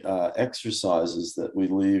the exercises that we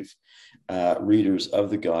leave readers of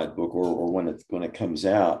the guidebook, or when it comes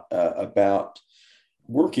out, about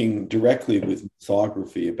working directly with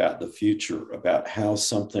mythography about the future, about how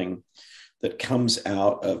something that comes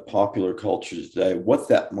out of popular culture today, what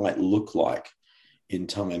that might look like in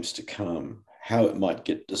times to come, how it might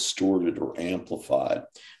get distorted or amplified.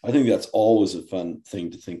 I think that's always a fun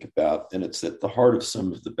thing to think about. And it's at the heart of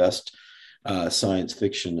some of the best science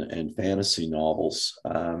fiction and fantasy novels.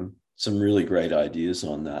 Some really great ideas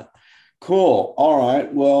on that. Cool. All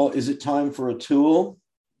right. Well, is it time for a tool?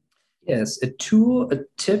 Yes, a tool, a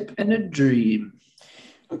tip, and a dream.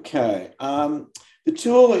 Okay. The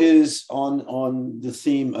tool is on the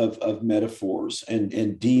theme of metaphors and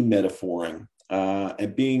demetaphoring,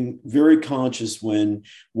 and being very conscious when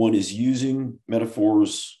one is using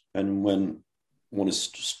metaphors and when one is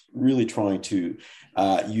just really trying to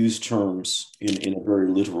use terms in a very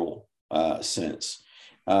literal sense.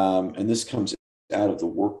 And this comes out of the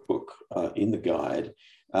workbook in the guide,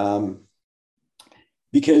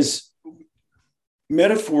 because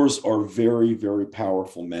metaphors are very, very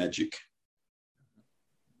powerful magic.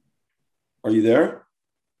 Are you there?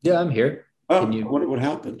 Yeah, I'm here. Oh, Can you? what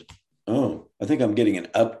happened? Oh, I think I'm getting an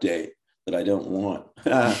update that I don't want.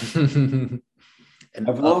 An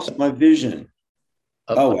I've lost my vision.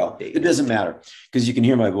 Oh, well, it update. doesn't matter because you can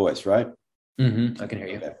hear my voice, right? I can hear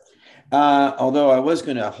you. Okay. Although I was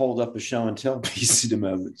going to hold up a show and tell piece in a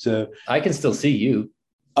moment. So, I can still see you.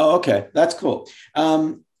 oh, okay, that's cool.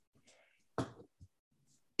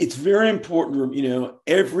 It's very important,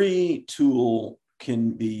 every tool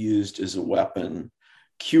can be used as a weapon.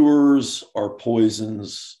 Cures or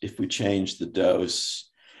poisons, if we change the dose.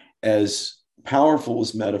 As powerful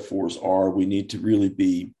as metaphors are, we need to really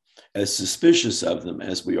be as suspicious of them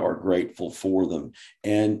as we are grateful for them,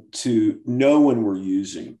 and to know when we're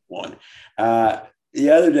using one. The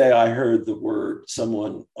other day, I heard the word,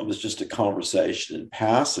 it was just a conversation in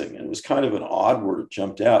passing, and it was kind of an odd word. It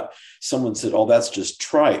jumped out. Someone said, "Oh, that's just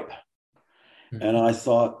tripe." Mm-hmm. And I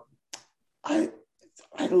thought, I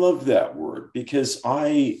love that word, because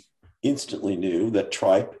I instantly knew that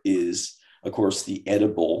tripe is, of course, the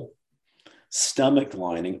edible stomach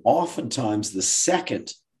lining, oftentimes the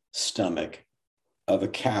second stomach of a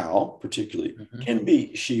cow, particularly, can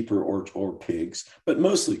be sheep or pigs, but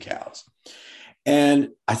mostly cows. And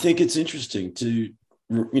I think it's interesting to,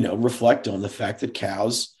 reflect on the fact that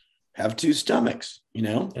cows have two stomachs,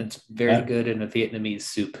 It's very good in a Vietnamese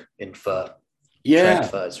soup in pho. Yeah.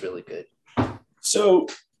 Tripe pho is really good. So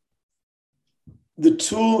the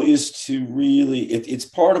tool is to really, it's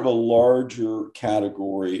part of a larger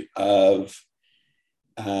category of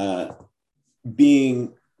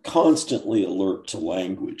being constantly alert to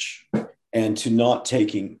language and to not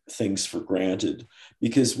taking things for granted.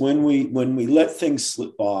 Because when we let things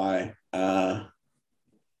slip by,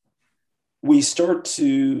 we start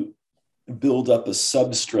to build up a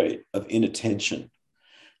substrate of inattention,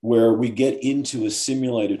 where we get into a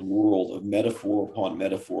simulated world of metaphor upon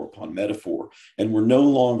metaphor upon metaphor, and we're no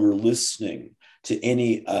longer listening to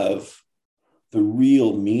any of the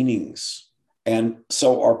real meanings. And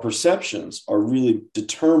so our perceptions are really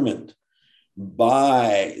determined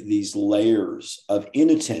by these layers of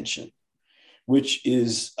inattention, which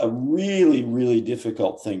is a really, really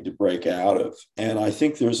difficult thing to break out of. And I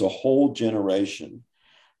think there's a whole generation,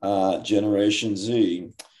 Generation Z,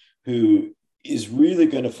 who is really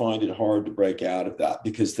going to find it hard to break out of that,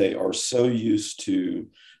 because they are so used to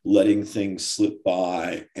letting things slip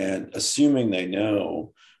by and assuming they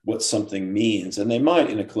know what something means. And they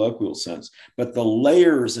might in a colloquial sense, but the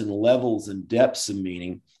layers and levels and depths of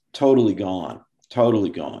meaning, totally gone, totally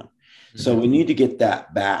gone. Mm-hmm. So we need to get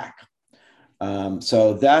that back.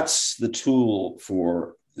 So that's the tool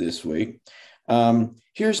for this week.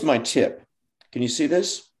 Here's my tip. Can you see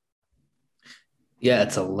this? Yeah,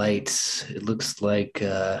 it's a light. It looks like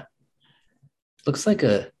a.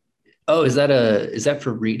 Oh, is that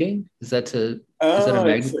for reading? Is that a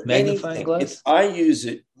magnifying glass? I use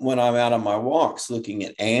it when I'm out on my walks looking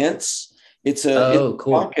at ants. It's a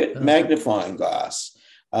pocket magnifying glass,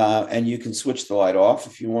 and you can switch the light off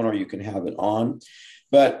if you want, or you can have it on.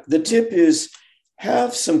 But the tip is,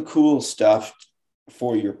 have some cool stuff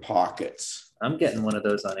for your pockets. I'm getting one of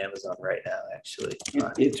those on Amazon right now, actually.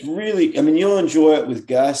 It's really, you'll enjoy it with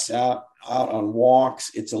Gus out on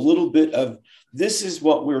walks. It's a little bit of, this is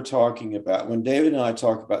what we're talking about. When David and I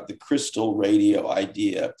talk about the crystal radio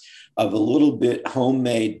idea of a little bit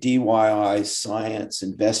homemade DIY science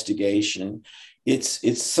investigation,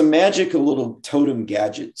 it's some magical little totem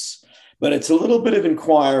gadgets, but it's a little bit of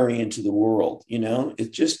inquiry into the world.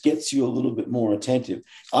 It just gets you a little bit more attentive.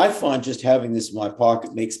 I find just having this in my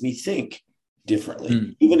pocket makes me think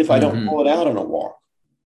differently, even if I don't pull it out on a walk.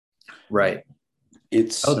 Right.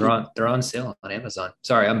 It's they're on sale on Amazon.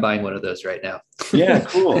 Sorry, I'm buying one of those right now. Yeah,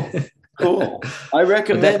 cool. Cool. I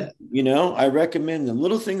recommend, that, I recommend them.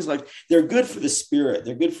 Little things like they're good for the spirit,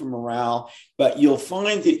 they're good for morale, but you'll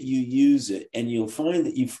find that you use it and you'll find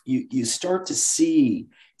that you start to see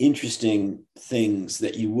interesting things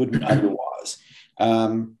that you wouldn't otherwise.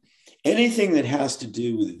 Anything that has to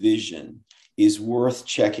do with vision is worth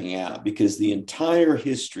checking out because the entire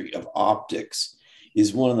history of optics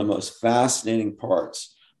is one of the most fascinating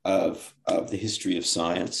parts of the history of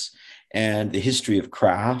science and the history of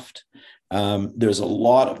craft. There's a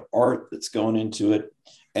lot of art that's gone into it,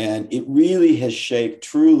 and it really has shaped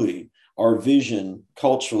truly our vision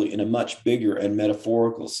culturally in a much bigger and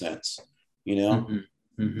metaphorical sense.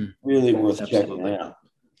 Really worth checking out.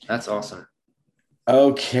 That's awesome.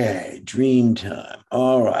 Okay, dream time.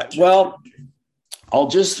 All right. Well, I'll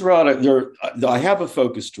just throw out I have a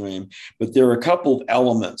focus dream, but there are a couple of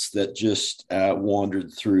elements that just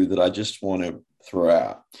wandered through that I just want to throw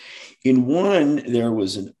out. In one, there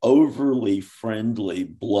was an overly friendly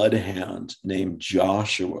bloodhound named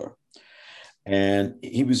Joshua, and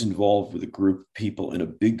he was involved with a group of people in a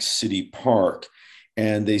big city park,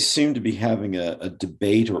 and they seemed to be having a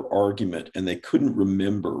debate or argument, and they couldn't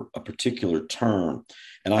remember a particular term.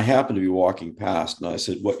 And I happened to be walking past, and I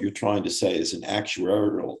said, "What you're trying to say is an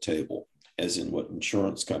actuarial table, as in what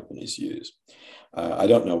insurance companies use." I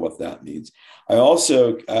don't know what that means. I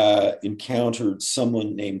also encountered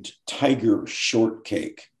someone named Tiger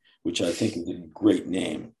Shortcake, which I think is a great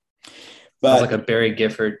name. But sounds like a Barry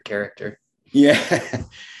Gifford character. Yeah.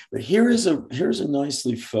 But here's a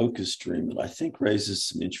nicely focused dream that I think raises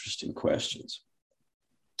some interesting questions.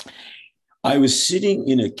 I was sitting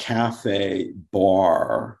in a cafe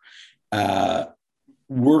bar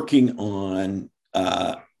working on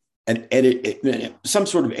some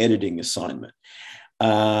sort of editing assignment.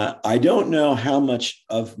 I don't know how much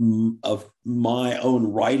of my own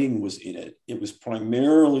writing was in it. It was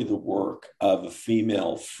primarily the work of a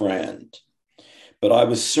female friend, but I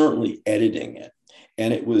was certainly editing it.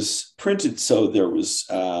 And it was printed so there was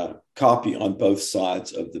copy on both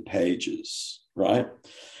sides of the pages, right?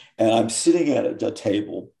 And I'm sitting at a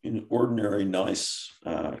table in an ordinary nice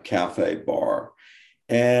cafe bar.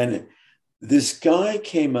 And this guy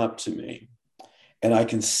came up to me, and I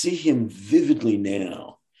can see him vividly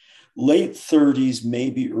now. Late 30s,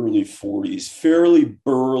 maybe early 40s, fairly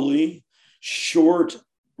burly, short,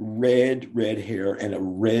 red hair, and a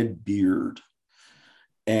red beard.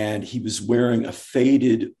 And he was wearing a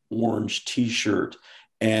faded orange t-shirt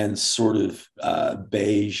and sort of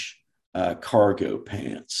beige cargo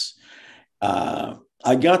pants.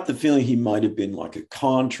 I got the feeling he might have been like a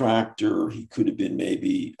contractor. He could have been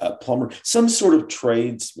maybe a plumber, some sort of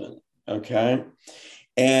tradesman. Okay.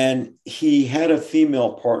 And he had a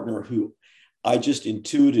female partner who I just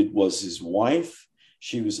intuited was his wife.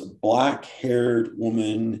 She was a black-haired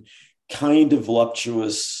woman, kind of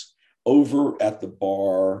voluptuous, over at the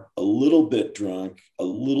bar, a little bit drunk, a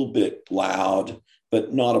little bit loud,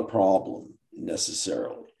 but not a problem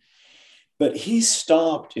necessarily. But he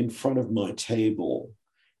stopped in front of my table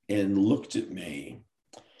and looked at me.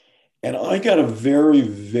 And I got a very,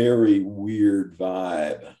 very weird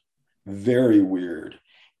vibe, very weird.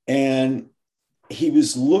 And he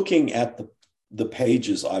was looking at the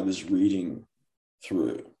pages I was reading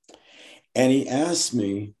through. And he asked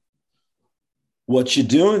me, "What you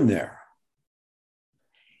doing there?"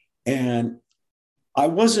 And I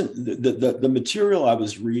wasn't, the material I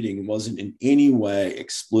was reading wasn't in any way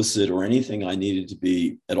explicit or anything I needed to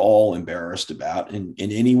be at all embarrassed about in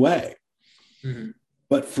any way. Mm-hmm.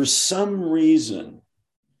 But for some reason,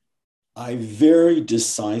 I very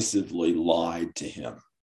decisively lied to him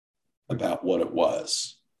about what it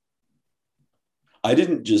was. I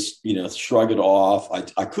didn't just, shrug it off.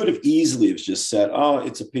 I could have easily have just said, "Oh,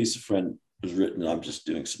 it's a piece a friend was written. I'm just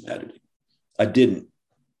doing some editing." I didn't.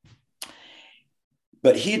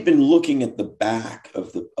 But he'd been looking at the back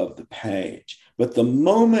of the page. But the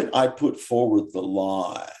moment I put forward the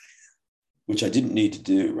lie, which I didn't need to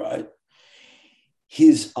do, right?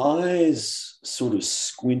 His eyes sort of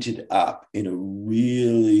squinted up in a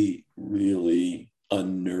really, really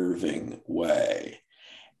unnerving way.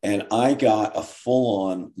 And I got a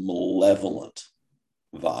full-on malevolent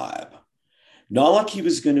vibe. Not like he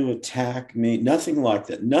was going to attack me, nothing like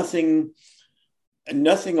that. Nothing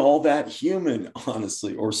all that human,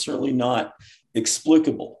 honestly, or certainly not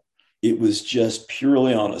explicable. It was just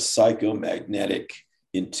purely on a psychomagnetic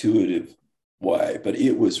intuitive way, but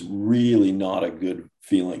it was really not a good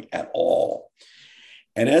feeling at all.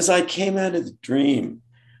 And as I came out of the dream,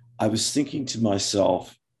 I was thinking to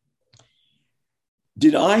myself,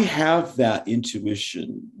 did I have that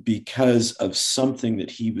intuition because of something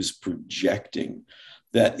that he was projecting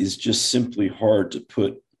that is just simply hard to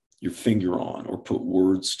put your finger on or put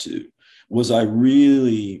words to? Was I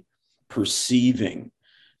really perceiving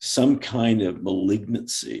some kind of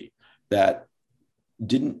malignancy that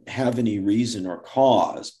didn't have any reason or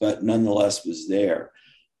cause, but nonetheless was there?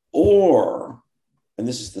 Or, and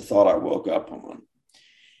this is the thought I woke up on,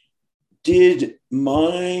 did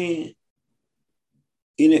my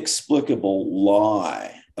inexplicable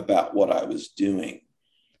lie about what I was doing,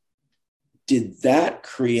 did that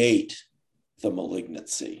create the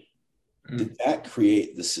malignancy? Did that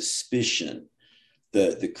create the suspicion,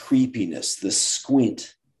 the creepiness, the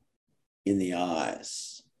squint in the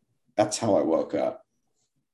eyes? That's how I woke up.